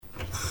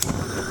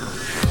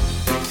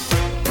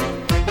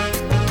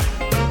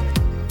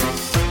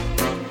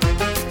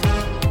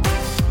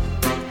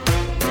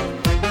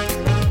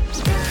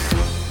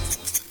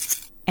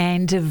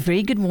And a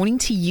very good morning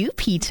to you,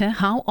 Peter.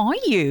 How are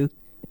you?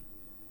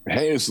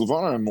 Hey,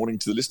 Silvana, and morning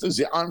to the listeners.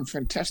 Yeah, I'm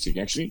fantastic,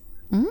 actually.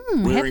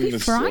 Happy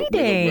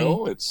Friday. Weather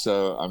well. It's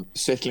I'm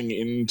settling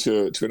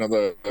into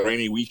another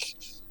rainy week.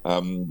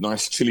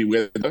 Nice chilly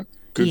weather.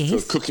 Good for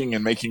cooking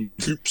and making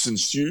soups and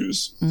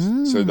stews.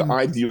 So the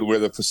ideal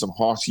weather for some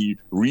hearty,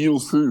 real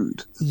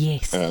food.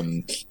 Yes.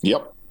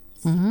 Yep.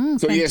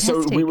 Fantastic.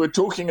 So we were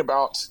talking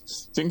about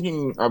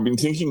I've been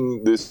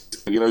thinking this,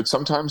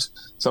 sometimes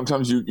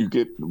you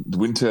get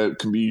winter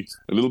can be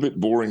a little bit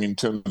boring in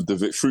terms of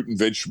the fruit and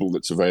vegetable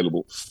that's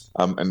available.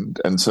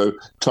 And so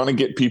trying to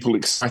get people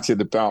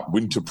excited about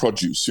winter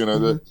produce,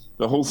 the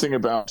whole thing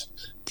about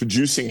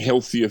producing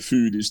healthier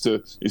food is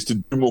to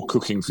do more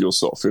cooking for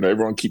yourself.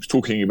 Everyone keeps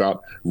talking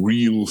about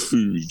real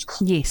food.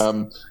 Yes.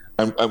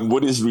 And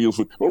what is real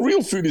food? Well,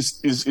 real food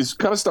is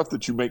kind of stuff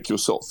that you make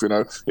yourself.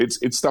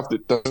 It's stuff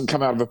that doesn't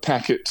come out of a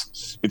packet.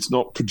 It's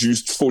not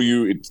produced for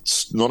you.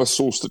 It's not a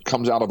sauce that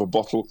comes out of a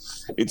bottle.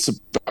 It's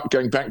about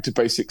going back to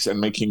basics and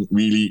making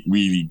really,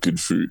 really good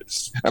food.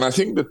 And I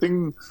think the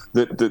thing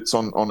that's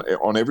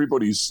on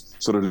everybody's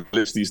sort of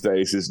list these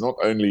days is not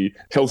only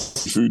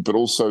healthy food but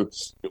also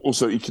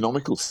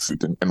economical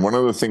food. And one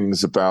of the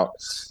things about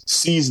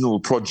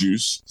seasonal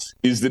produce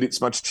is that it's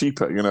much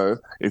cheaper.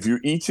 If you're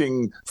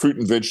eating fruit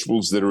and vegetables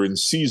that are in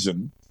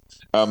season,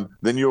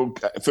 then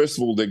first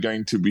of all, they're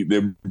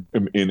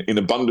in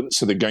abundance,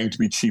 so they're going to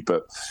be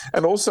cheaper.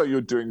 And also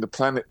you're doing the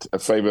planet a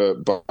favor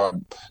by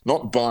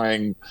not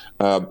buying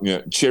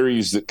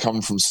cherries that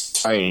come from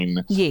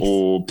Spain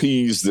or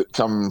peas that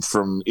come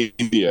from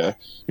India.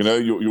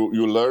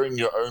 You're lowering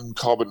your own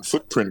carbon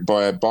footprint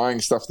by buying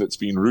stuff that's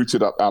been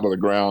rooted up out of the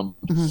ground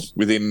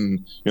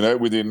within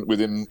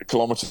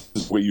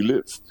kilometers where you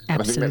live. Absolutely.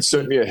 And I think that's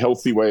certainly a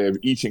healthy way of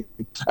eating.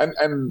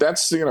 And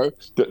that's,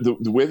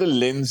 the weather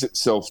lends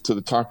itself to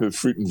the type of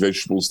fruit and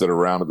vegetables that are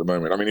around at the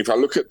moment. I mean, if I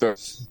look at the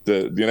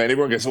and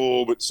everyone goes,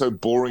 oh, but it's so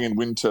boring in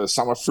winter.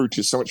 Summer fruit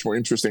is so much more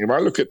interesting. If I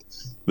look at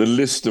the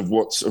list of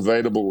what's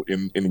available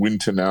in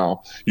winter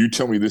now, you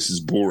tell me this is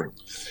boring.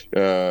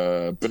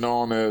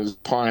 Bananas,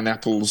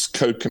 pineapples,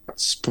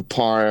 coconuts,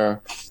 papaya,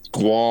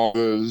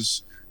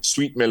 guavas,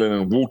 sweet melon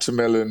and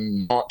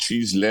watermelon,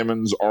 lychees,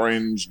 lemons,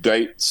 orange,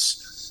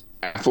 dates,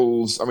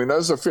 apples. I mean,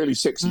 those are fairly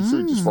sexy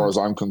foods as far as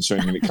I'm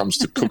concerned when it comes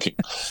to cooking.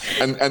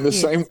 And the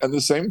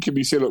same can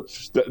be said. Look,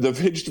 the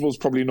vegetables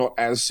probably not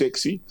as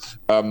sexy,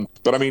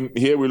 but I mean,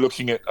 here we're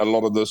looking at a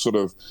lot of the sort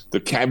of the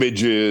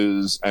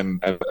cabbages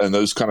and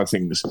those kind of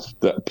things.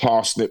 The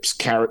parsnips,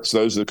 carrots.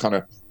 Those are the kind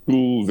of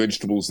cool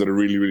vegetables that are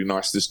really, really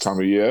nice this time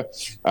of year.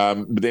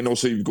 But then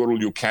also you've got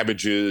all your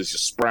cabbages, your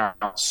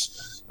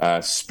sprouts,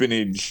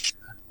 spinach.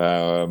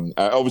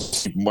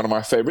 Obviously, one of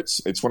my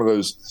favorites. It's one of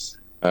those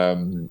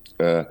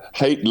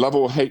love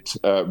or hate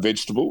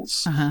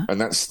vegetables, and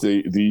that's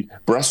the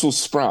Brussels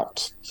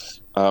sprout.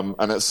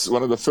 And it's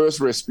one of the first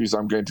recipes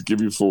I'm going to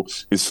give you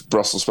is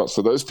Brussels sprouts.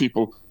 For those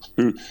people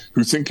who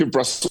think of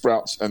Brussels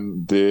sprouts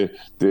and they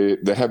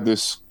have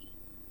this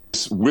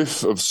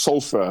whiff of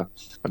sulfur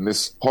and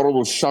this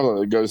horrible shudder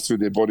that goes through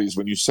their bodies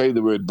when you say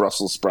the word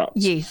Brussels sprouts.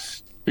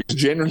 Yes. Because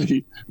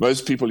generally,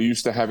 most people are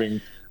used to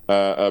having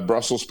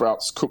Brussels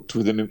sprouts cooked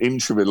within an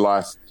inch of their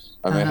life,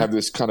 and they have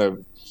this kind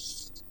of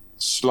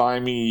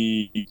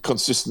slimy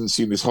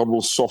consistency and this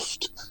horrible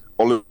soft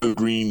olive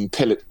green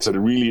pellets that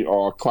really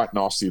are quite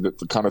nasty. That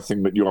the kind of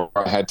thing that you were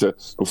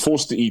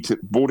forced to eat at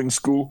boarding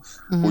school,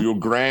 or your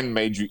gran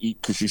made you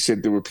eat because she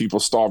said there were people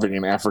starving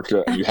in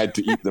Africa and you had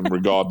to eat them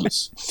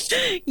regardless.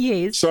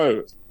 Yes.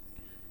 So,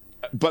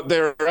 but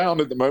they're around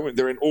at the moment.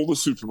 They're in all the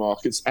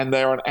supermarkets, and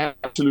they're an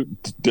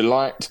absolute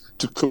delight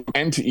to cook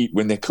and to eat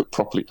when they're cooked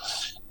properly.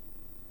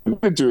 The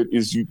way to do it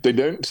is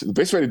the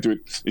best way to do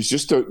it is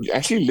just to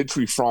actually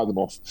literally fry them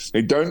off.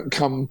 They don't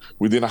come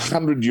within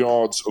 100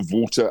 yards of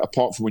water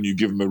apart from when you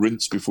give them a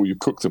rinse before you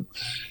cook them.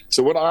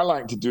 So what I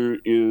like to do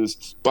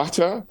is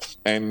butter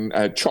and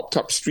chopped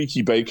up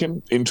streaky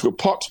bacon into a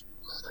pot.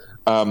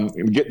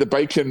 Get the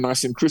bacon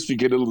nice and crispy,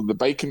 get a little of the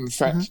bacon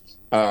fat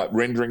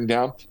rendering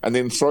down, and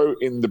then throw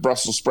in the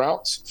Brussels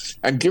sprouts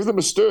and give them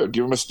a stir.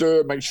 Give them a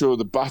stir, make sure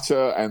the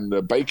butter and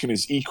the bacon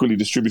is equally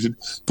distributed.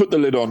 Put the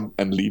lid on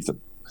and leave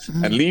them.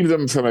 And leave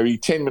them for maybe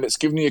 10 minutes.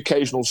 Give them the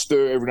occasional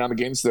stir every now and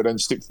again so they don't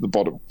stick to the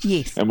bottom.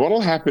 Yes. And what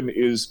will happen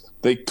is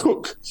they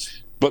cook,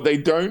 but they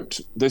don't.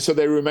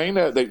 They remain.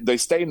 They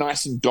stay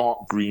nice and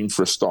dark green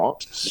for a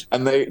start,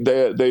 and they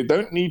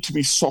don't need to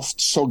be soft,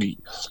 soggy.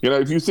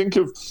 If you think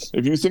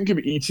of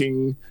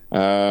eating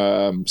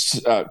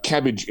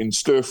cabbage in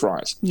stir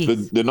fries,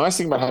 the nice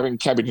thing about having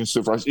cabbage in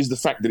stir fries is the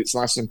fact that it's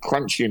nice and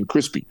crunchy and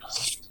crispy.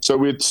 So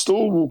we're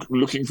still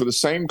looking for the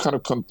same kind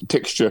of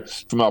texture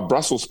from our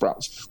Brussels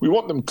sprouts. We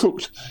want them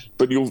cooked,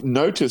 but you'll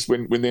notice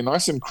when they're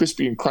nice and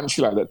crispy and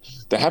crunchy like that,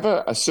 they have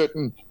a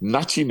certain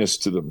nuttiness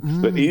to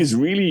them that is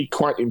really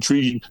quite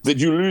intriguing, that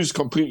you lose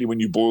completely when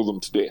you boil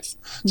them to death.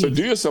 So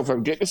do yourself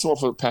and get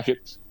yourself a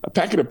packet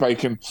of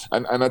bacon,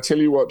 and I tell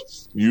you what,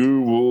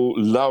 you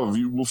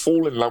will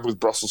fall in love with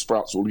Brussels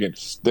sprouts all again.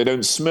 They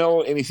don't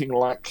smell anything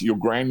like your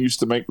gran used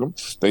to make them.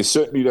 They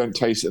certainly don't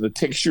taste, and the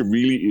texture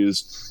really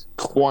is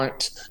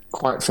quite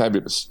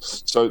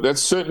fabulous. So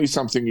that's certainly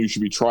something you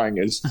should be trying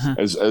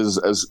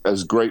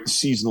as great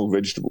seasonal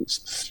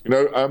vegetables.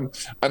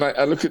 And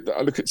I look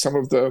at some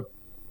of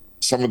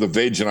the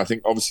veg, and I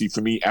think obviously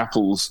for me,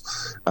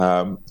 apples.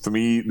 For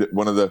me,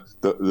 one of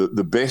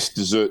the best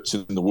desserts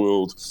in the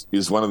world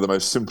is one of the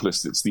most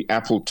simplest. It's the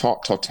apple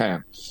tart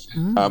tatin,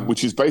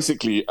 which is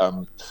basically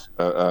a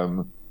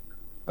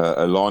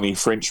Lani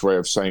French way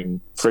of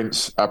saying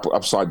French apple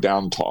upside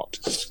down tart.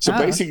 So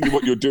basically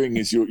what you're doing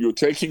is you're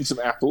taking some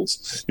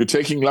apples, you're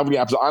taking lovely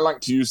apples. I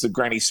like to use the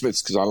Granny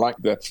Smiths because I like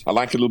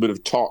a little bit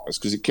of tartness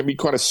because it can be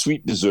quite a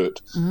sweet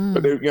dessert.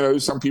 But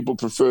some people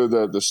prefer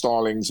the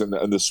Starlings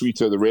and the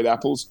sweeter, the red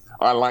apples.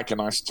 I like a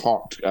nice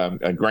tart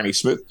Granny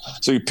Smith.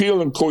 So you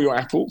peel and core your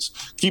apples,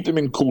 keep them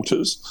in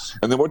quarters,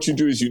 and then what you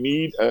do is you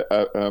need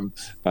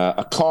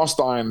a cast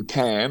iron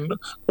pan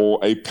or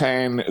a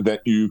pan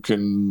that you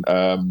can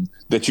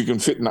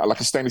fit in, like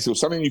a stainless steel,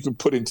 something you can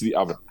put into the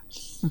oven.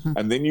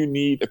 And then you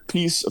need a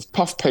piece of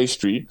puff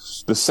pastry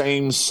the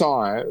same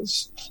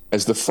size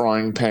as the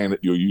frying pan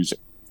that you're using.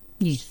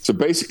 Yes. So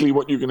basically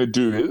what you're going to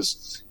do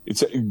is,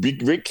 be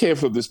very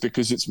careful of this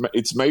because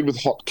it's made with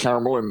hot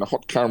caramel, and the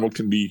hot caramel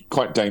can be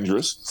quite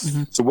dangerous.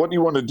 So what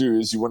you want to do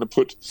is you want to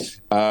put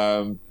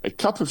a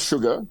cup of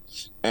sugar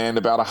and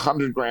about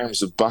 100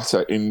 grams of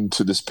butter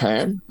into this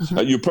pan.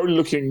 You're probably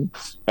looking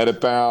at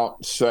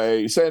about,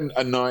 say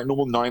a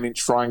normal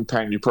 9-inch frying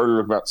pan, you're probably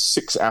looking at about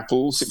 6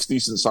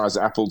 decent-sized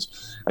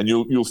apples, and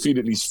you'll feed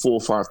at least 4 or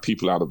 5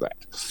 people out of that.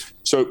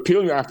 So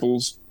peel your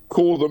apples,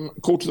 quarter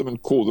them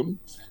and core them.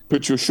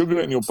 Put your sugar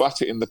and your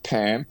butter in the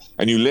pan,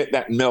 and you let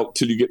that melt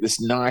till you get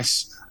this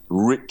nice,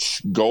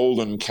 rich,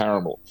 golden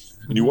caramel.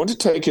 And you want to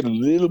take it a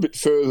little bit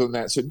further than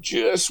that. So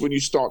just when you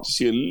start to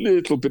see a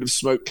little bit of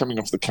smoke coming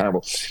off the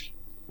caramel,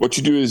 what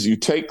you do is you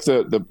take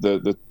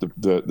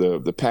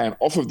the pan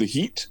off of the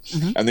heat,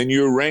 and then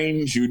you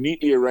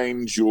neatly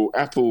arrange your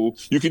apple.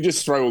 You can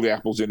just throw all the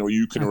apples in, or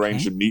you can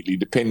arrange them neatly,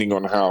 depending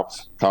on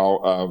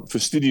how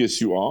fastidious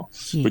you are.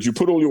 But you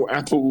put all your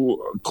apple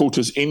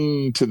quarters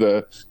into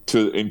the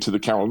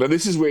caramel. Now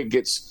this is where it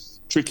gets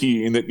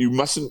tricky, in that you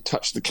mustn't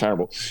touch the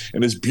caramel.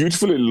 And as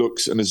beautiful it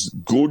looks and as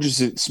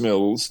gorgeous it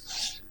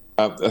smells,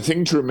 a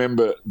thing to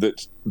remember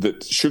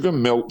that sugar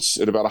melts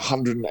at about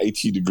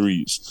 180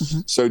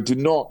 degrees. So do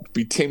not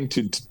be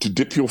tempted to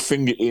dip your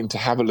finger in to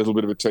have a little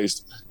bit of a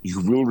taste.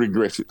 You will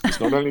regret it. Because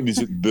not only does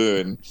it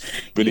burn,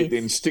 but it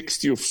then sticks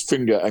to your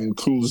finger and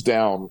cools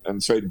down,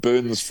 and so it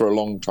burns for a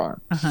long time.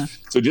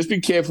 So just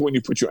be careful when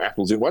you put your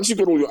apples in. Once you've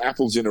got all your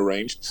apples in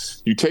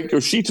arranged, you take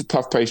your sheet of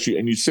puff pastry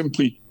and you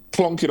simply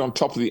plonk it on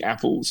top of the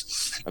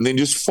apples, and then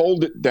just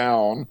fold it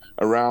down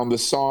around the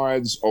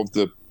sides of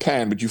the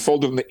pan, but you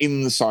fold it on the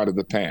inside of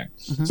the pan.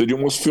 So you're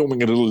almost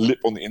filming a little lip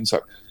on the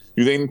inside.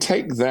 You then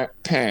take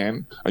that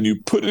pan and you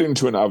put it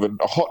into an oven,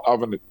 a hot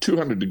oven at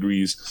 200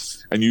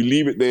 degrees, and you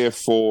leave it there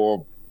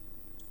for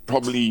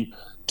probably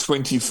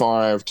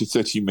 25 to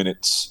 30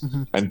 minutes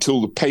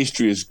until the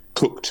pastry is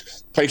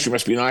cooked. Pastry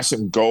must be nice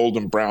and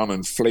golden brown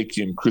and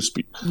flaky and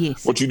crispy.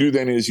 What you do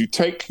then is you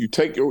take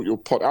your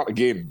pot out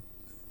again.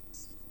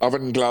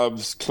 Oven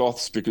gloves,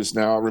 cloths, because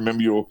now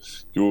remember your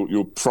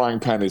frying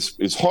pan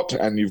is hot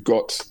and you've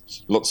got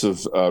lots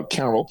of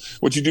caramel.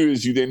 What you do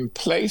is you then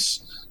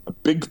place a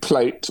big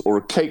plate or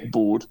a cake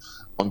board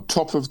on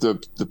top of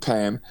the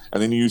pan,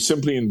 and then you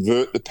simply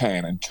invert the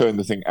pan and turn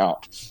the thing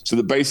out, so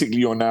that basically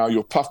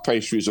your puff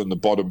pastry is on the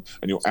bottom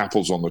and your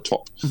apples on the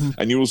top.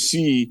 And you will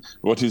see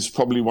what is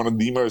probably one of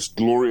the most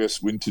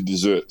glorious winter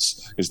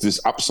desserts is this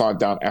upside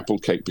down apple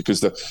cake, because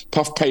the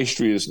puff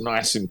pastry is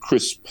nice and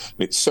crisp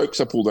and it soaks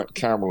up all that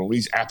caramel, and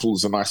these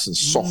apples are nice and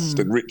soft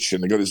and rich,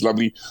 and they've got this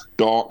lovely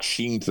dark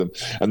sheen to them.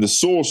 And the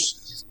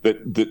sauce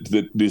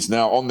that is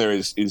now on there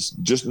is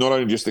just not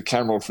only just the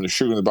caramel from the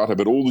sugar and the butter,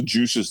 but all the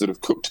juices that have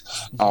cooked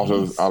out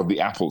of the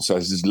apples. So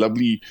it's this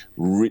lovely,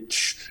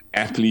 rich,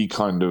 appley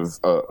kind of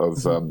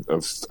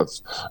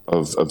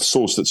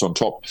sauce that's on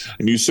top,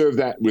 and you serve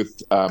that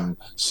with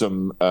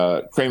some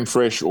creme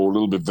fraiche or a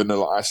little bit of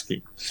vanilla ice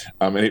cream,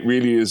 and it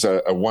really is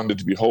a wonder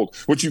to behold.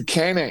 What you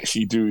can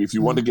actually do, if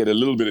you want to get a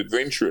little bit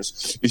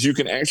adventurous, is you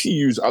can actually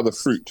use other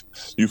fruit.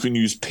 You can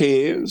use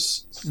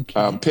pears.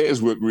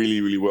 Pears work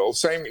really, really well.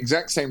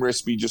 Exact same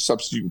recipe, just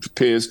substituting for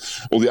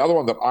pears. Or the other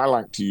one that I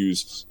like to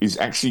use is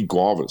actually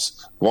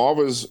guavas.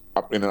 Guavas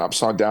in an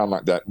upside down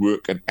like that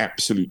work an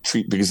absolute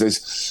treat, because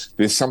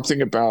there's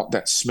something about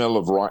that smell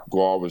of ripe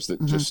guavas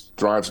that just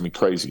drives me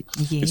crazy.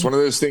 It's one of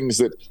those things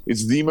that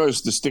it's the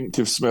most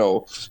distinctive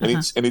smell,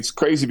 and it's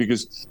crazy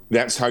because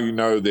that's how you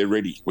know they're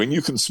ready. When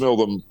you can smell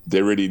them,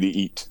 they're ready to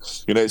eat.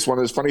 It's one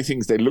of those funny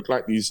things. They look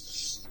like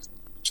these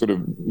sort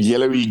of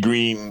yellowy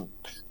green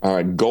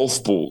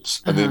golf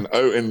balls, and then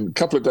in a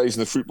couple of days in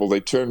the fruit bowl, they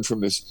turn from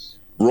this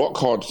rock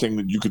hard thing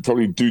that you could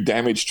probably do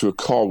damage to a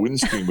car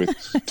windscreen with,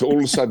 to all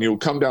of a sudden you'll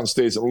come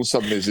downstairs and all of a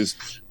sudden there's this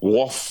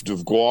waft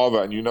of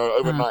guava, and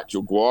overnight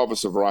your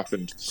guavas have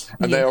ripened,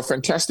 and they are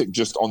fantastic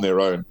just on their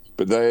own.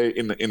 But they,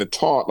 in a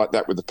tart like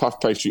that with the puff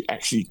pastry,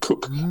 actually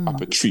cook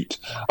up a treat.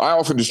 I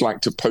often just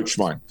like to poach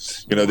mine.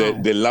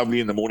 They're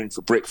lovely in the morning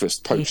for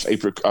breakfast. Poached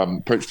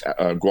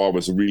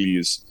guavas really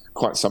is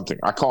quite something.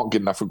 I can't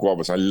get enough of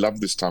guavas. I love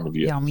this time of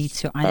year. Yeah, me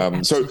too.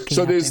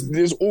 So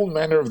there's all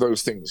manner of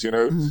those things.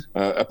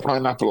 A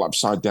pineapple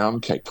upside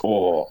down cake,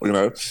 or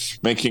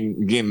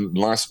making again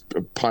nice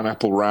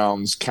pineapple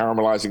rounds,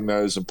 caramelizing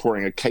those and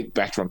pouring a cake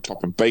batter on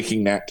top and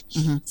baking that,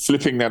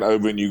 flipping that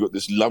over, and you've got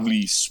this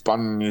lovely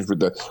sponge with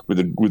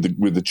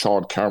the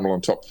charred caramel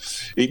on top.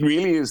 It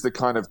really is the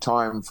kind of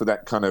time for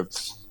that kind of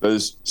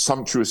those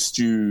sumptuous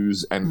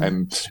stews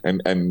and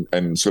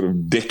sort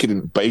of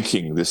decadent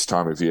baking this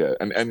time of year,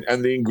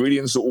 and the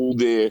ingredients are all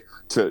there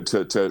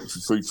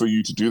for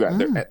you to do that.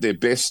 They're at their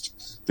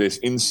best. They're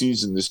in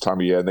season this time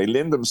of year, and they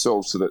lend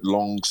themselves to that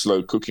long,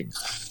 slow cooking.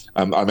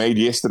 I made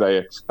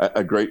yesterday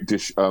a great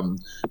dish.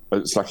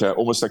 It's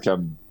almost like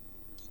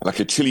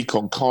a chili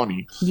con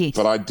carne,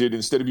 but I did,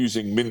 instead of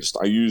using minced,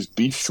 I used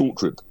beef short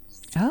rib.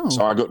 Oh.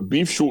 So I got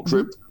beef short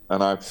rib.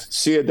 And I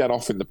seared that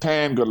off in the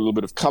pan, got a little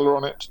bit of color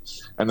on it.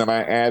 And then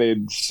I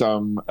added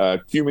some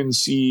cumin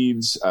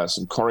seeds,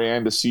 some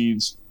coriander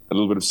seeds, a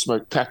little bit of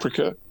smoked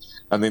paprika.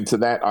 And then to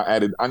that, I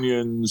added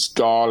onions,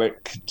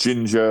 garlic,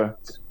 ginger,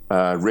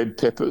 red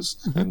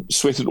peppers, and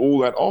sweated all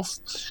that off.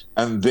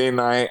 And then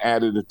I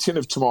added a tin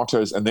of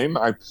tomatoes. And then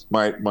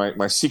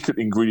my secret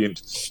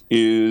ingredient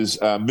is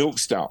milk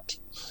stout.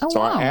 Oh, so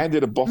wow. I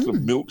added a bottle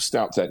of milk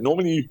stout to that.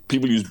 Normally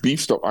people use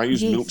beef stock. I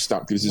use milk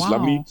stout because it's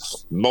lovely,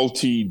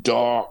 malty,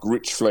 dark,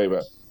 rich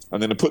flavor.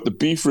 And then I put the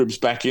beef ribs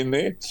back in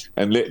there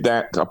and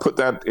I put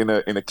that in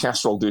a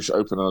casserole dish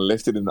open, and I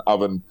left it in the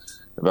oven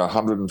about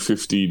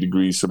 150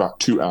 degrees for about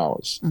 2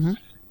 hours.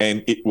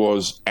 And it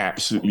was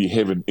absolutely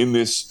heaven in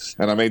this.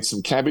 And I made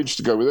some cabbage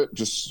to go with it,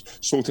 just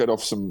sauteed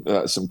off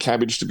some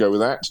cabbage to go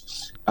with that.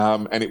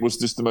 And it was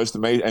just the most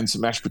amazing, and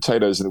some mashed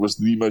potatoes. And it was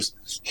the most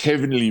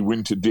heavenly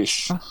winter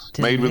dish,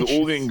 made with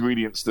all the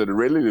ingredients that are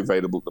readily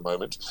available at the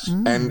moment,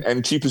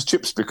 and cheap as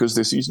chips because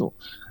they're seasonal.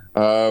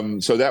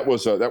 So that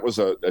was a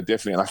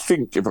definitely, and I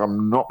think, if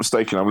I'm not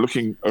mistaken, I'm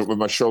looking over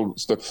my shoulder.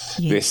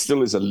 There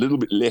still is a little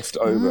bit left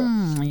over,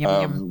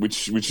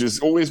 which is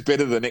always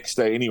better the next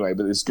day anyway.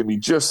 But it's going to be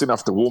just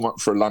enough to warm up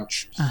for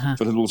lunch,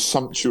 for a little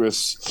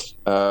sumptuous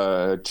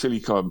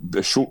chili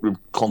short rib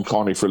con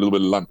carne for a little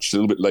bit of lunch, a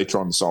little bit later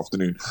on this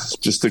afternoon,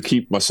 just to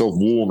keep myself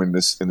warm in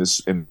this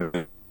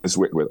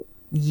wet weather.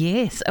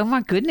 Yes. Oh, my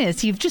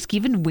goodness. You've just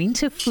given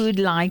winter food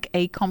like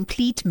a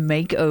complete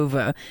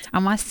makeover, I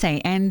must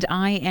say. And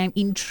I am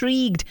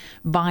intrigued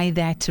by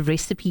that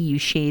recipe you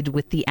shared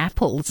with the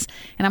apples.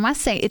 And I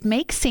must say, it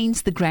makes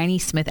sense, the Granny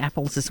Smith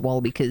apples as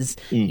well, because,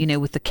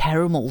 with the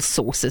caramel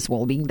sauce as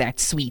well being that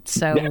sweet.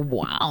 So,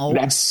 wow.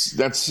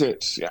 That's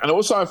it. And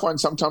also I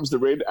find sometimes the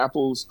red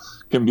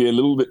apples can be a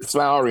little bit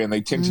floury and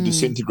they tend to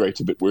disintegrate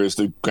a bit, whereas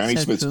the Granny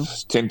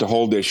Smiths tend to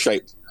hold their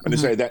shape. And I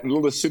say that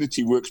little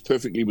acidity works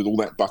perfectly with all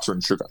that butter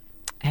and sugar.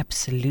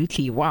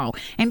 Absolutely. Wow.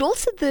 And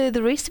also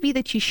the recipe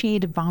that you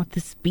shared about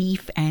this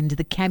beef and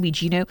the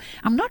cabbage,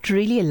 I'm not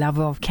really a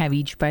lover of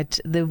cabbage, but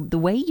the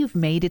way you've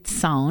made it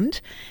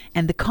sound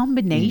and the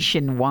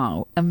combination,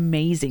 wow,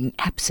 amazing,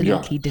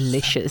 absolutely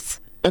delicious.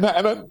 And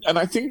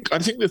I think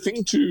the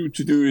thing to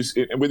do is,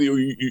 whether you're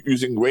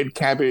using red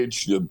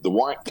cabbage, the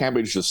white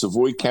cabbage, the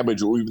Savoy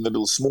cabbage, or even the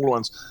little smaller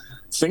ones,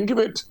 think of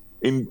it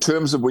in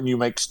terms of when you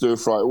make stir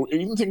fry, or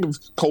even think of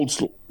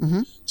coleslaw.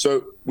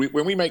 So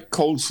when we make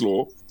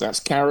coleslaw, that's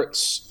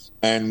carrots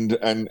and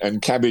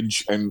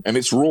cabbage and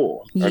it's raw,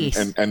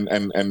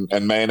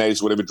 and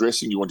mayonnaise, whatever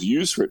dressing you want to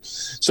use for it.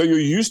 So you're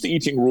used to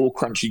eating raw,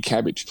 crunchy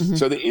cabbage.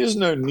 So there is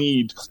no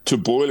need to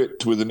boil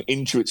it to within an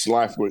inch of its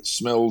life where it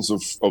smells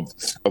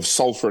of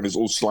sulfur and is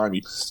all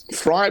slimy.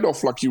 Fry it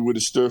off like you would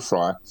a stir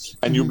fry,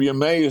 and you'll be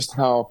amazed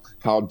how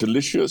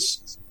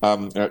delicious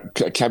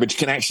cabbage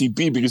can actually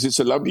be, because it's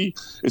got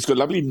a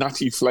lovely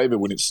nutty flavor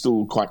when it's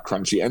still quite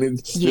crunchy, and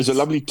there's a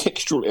lovely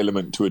textural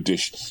element to a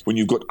dish when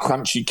you've got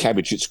crunchy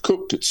cabbage. It's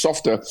cooked, it's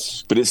softer,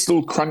 but it's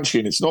still crunchy,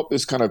 and it's not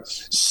this kind of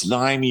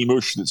slimy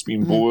mush that's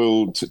been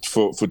boiled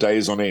for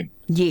days on end.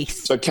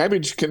 Yes. So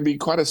cabbage can be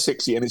quite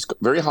sexy, and it's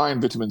very high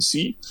in vitamin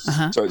C,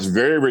 so it's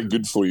very, very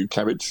good for you,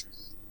 cabbage.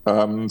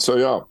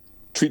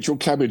 Treat your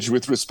cabbage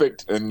with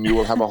respect, and you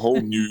will have a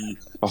whole new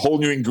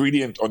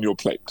ingredient on your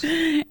plate.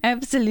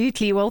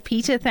 Absolutely. Well,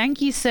 Peter, thank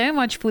you so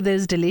much for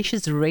those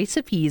delicious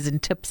recipes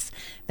and tips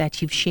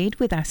that you've shared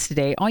with us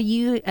today. Are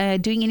you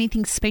doing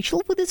anything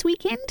special for this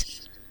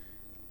weekend?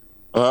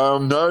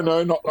 No,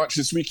 not much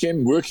this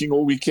weekend. Working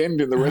all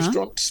weekend in the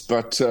restaurants,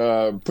 but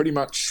pretty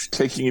much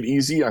taking it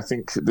easy. I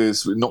think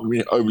there's not going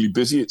to be overly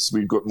busy.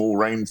 We've got more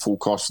rain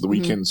forecast for the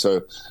weekend,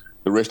 so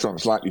the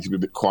restaurant's likely to be a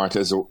bit quiet,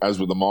 as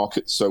with the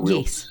market. So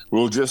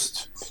we'll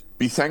just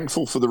be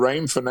thankful for the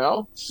rain for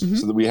now,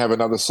 so that we have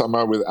another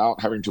summer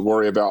without having to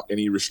worry about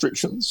any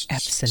restrictions.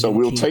 Absolutely. So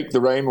we'll take the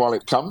rain while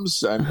it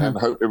comes and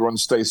hope everyone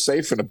stays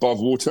safe and above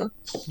water.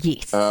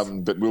 Yes.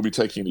 But we'll be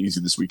taking it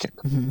easy this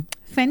weekend.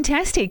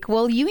 Fantastic.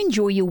 Well, you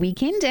enjoy your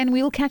weekend and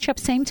we'll catch up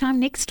same time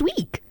next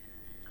week.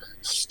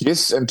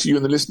 Yes, and to you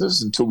and the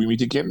listeners, until we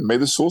meet again, may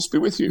the sauce be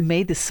with you.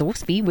 May the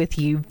sauce be with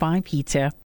you. Bye, Peter.